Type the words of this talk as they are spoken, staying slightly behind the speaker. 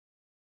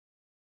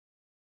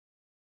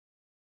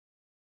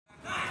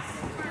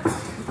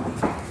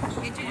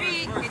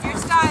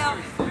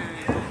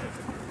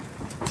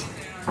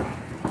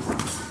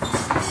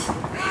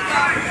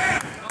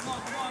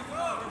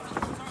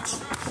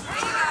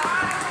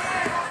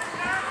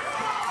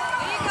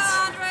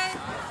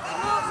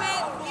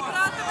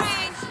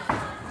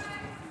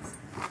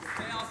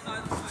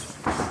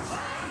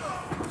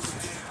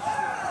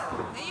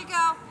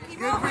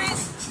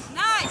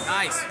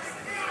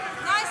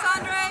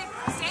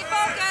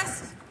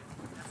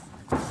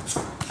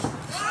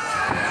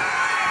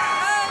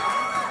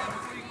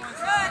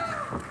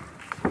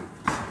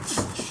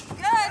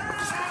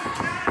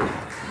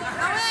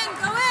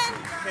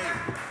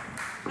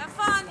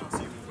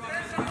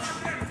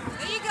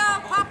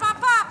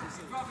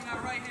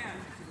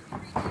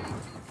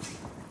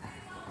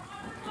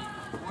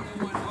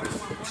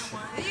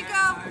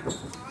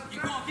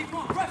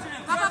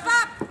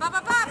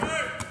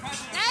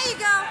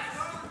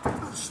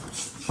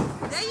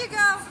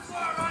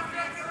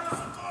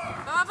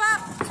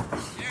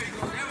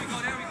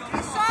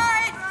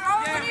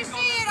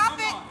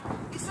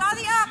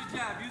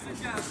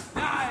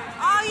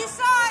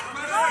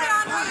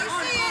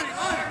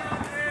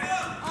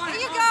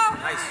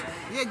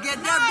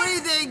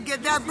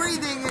Get that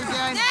breathing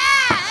again. Yeah,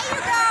 there you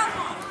go.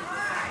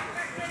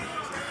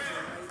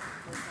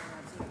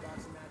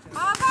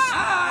 Pop, pop.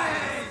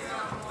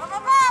 Pop,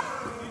 pop, pop.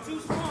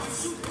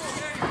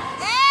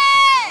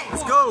 Hey!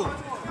 Let's go.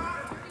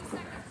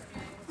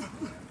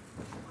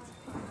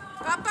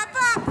 Pop, pop,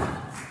 pop.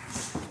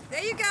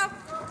 There you go.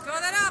 Throw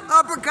that up.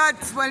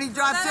 Uppercuts when he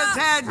drops his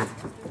head.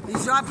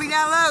 He's dropping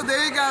that low.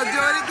 There you go. Do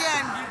it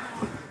again.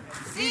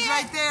 He's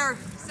right there.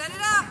 Set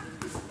it up.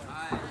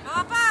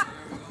 Pop, pop.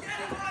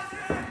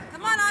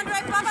 Come on,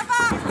 Andrei. Pop, pop,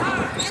 pop.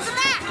 Hands are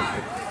back.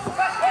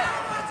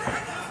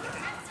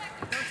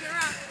 Don't turn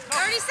around.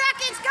 30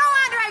 seconds. Go,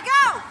 Andrei.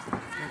 Go.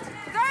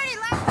 30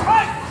 left.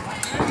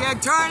 Yeah,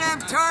 turn him.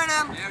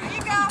 There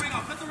you go.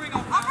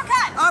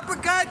 Uppercut.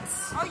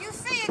 Uppercuts. Oh, you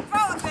see it.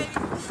 Throw it, baby.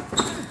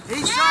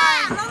 He's Yeah.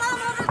 trying. No,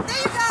 there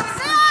you go.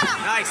 Sit on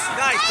him. Nice.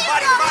 There The you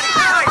body. go.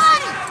 Nice.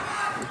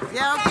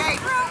 Yeah, okay.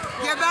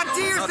 Get back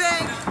to your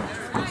thing.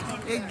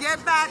 And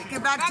get back to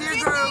your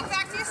groove.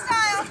 Back to your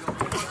style.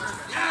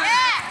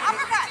 Yeah,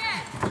 uppercut.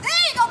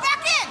 There you go,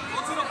 back in.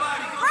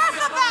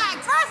 Bertha bag.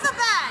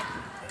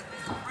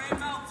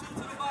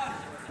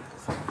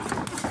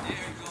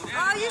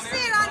 Oh, you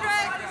see it,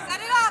 Andrei.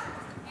 Set it up.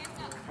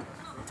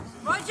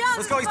 Roy Jones.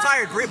 Let's go. He's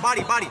tired.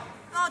 Body.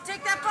 Oh,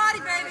 take that body,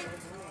 baby.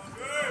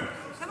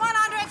 Come on,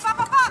 Andrei.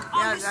 Pop. Oh,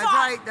 Yeah, you that's saw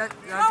right. it. That's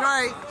Throw it.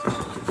 right.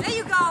 There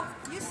you go.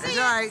 You see That's it.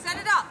 right. Set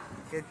it up.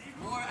 Good.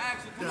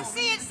 You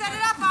see it. Set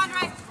it up,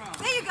 Andrei.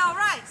 There you go.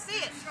 Right. See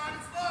it.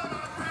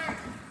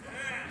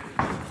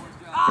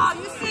 Oh,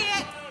 you see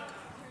it.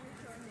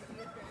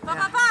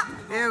 Pop.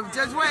 Yeah,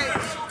 just wait.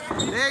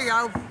 There you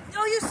go.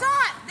 Oh, you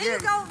saw it. There you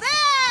go. There.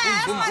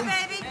 That's my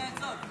baby.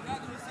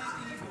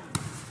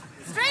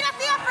 Straight up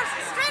the upper.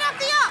 Straight up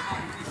the up.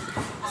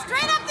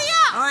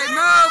 All right, Center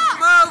move.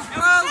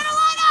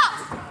 line up.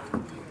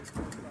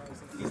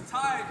 He's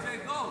tired, Jay,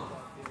 go.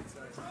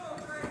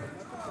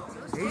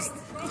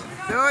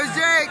 So is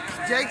Jake.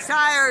 Jake's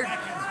tired.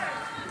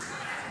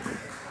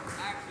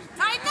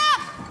 Tighten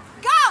up.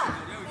 Go.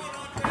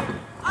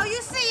 Oh,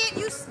 you see it.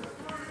 You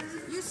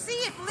see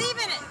it. Believe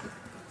in it.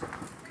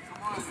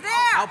 It's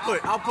there.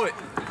 Output.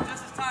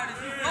 Just as tired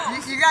as you. Go.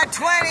 You got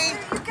 20. You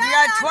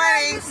got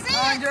 20. You see it.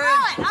 Andrei.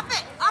 Throw it. Up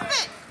it.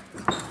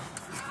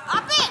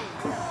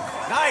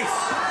 Nice.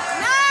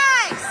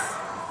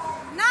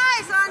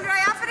 Nice, Andrei.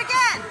 Up it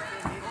again.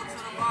 Up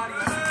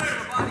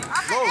it.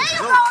 Go, There you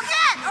go. go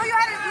again. Oh, you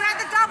had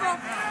the double.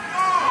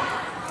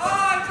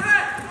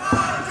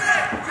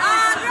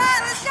 Andrei,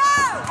 let's go.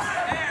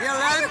 Yeah, There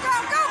let you him. go.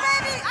 Go,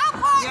 baby.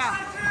 Output. Yeah.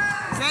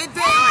 Same Yeah.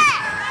 thing.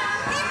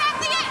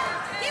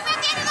 Keep at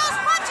the end of those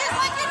punches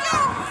like you do.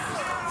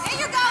 There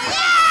you go.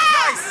 Yeah.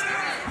 Nice.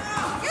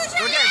 Use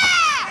your Again.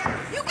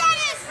 You got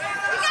this.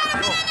 You got a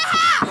minute and a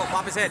half. Go.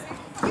 Pop his head.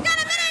 You got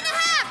a minute and a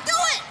half. Do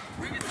it.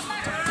 You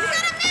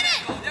got a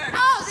minute.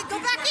 Oh, then go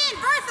back in.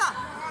 Bertha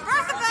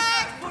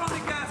bag. Put on the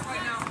gas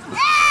right now.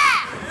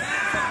 Yeah.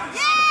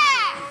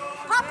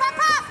 Pop.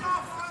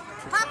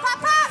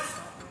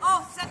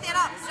 Oh, set that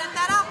up. Set the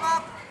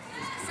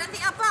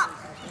up.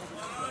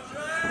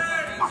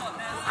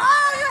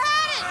 Oh, you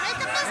had it. Make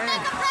a miss,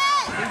 make a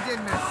pay. He did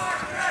miss.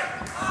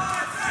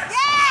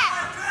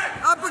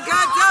 Yeah.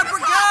 Uppercuts.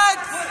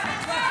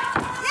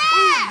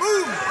 Yeah.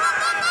 Boom.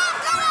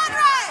 Go,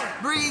 Andrei.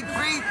 Breathe.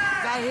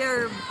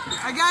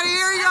 I gotta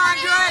hear you,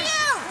 Andrei.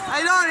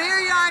 I don't hear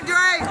you,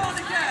 Andrei.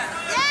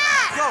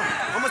 Yeah. Go.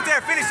 Almost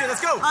there. Finish it.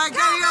 Let's go. I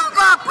gotta hear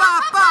pop.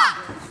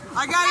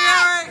 I gotta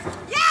hear it.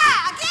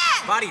 Yeah,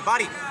 again. Body.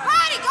 Body, go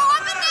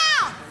up and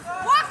down.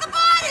 Walk the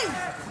body.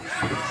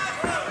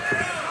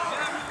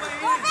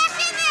 Go back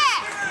in there.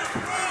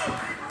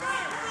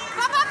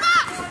 Pop.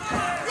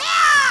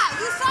 Yeah,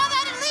 you saw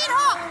that in lead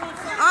hook.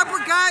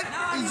 Uppercut.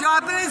 He's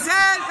dropping his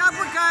head.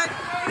 Uppercut.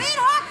 Lead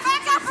hook,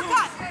 back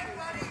uppercut.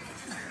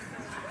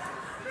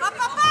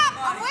 Pop.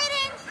 I'm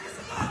waiting.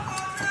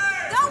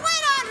 Don't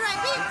wait, Andrei.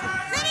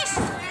 Finish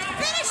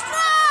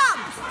strong.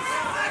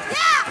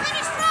 Yeah,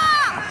 finish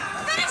strong.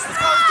 Let's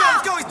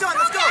go. He's done.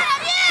 Let's go. Get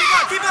him,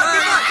 yeah. Keep on.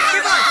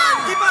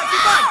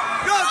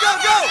 Go.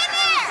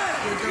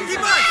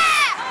 Keep on.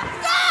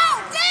 Yeah. Go,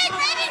 dig,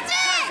 baby,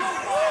 dig.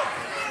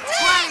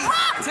 20,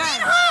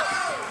 10. Hook.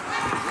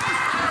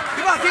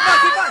 Keep on.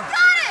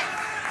 Got it.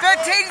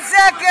 15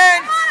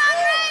 seconds. Come on,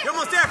 Andrei. You're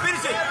almost there.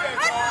 Finish it.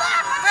 Good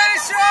luck.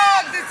 Finish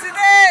strong. This is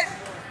it.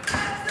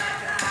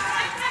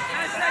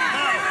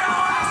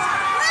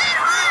 Lead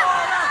hook.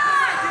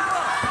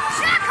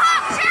 Check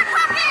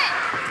hook it.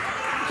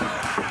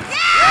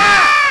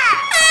 Yeah.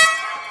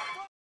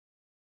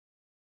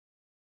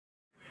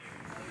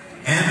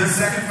 And the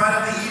second fight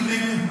of the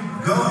evening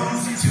goes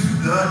to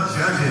the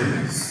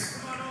judges.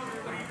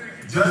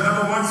 Judge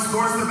number 1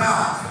 scores the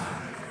bout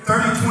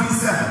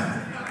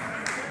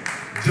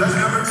 30-27. Judge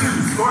number 2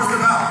 scores the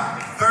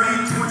bout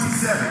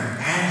 30-27.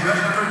 And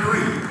judge number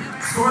 3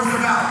 scores the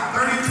bout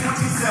 30-27.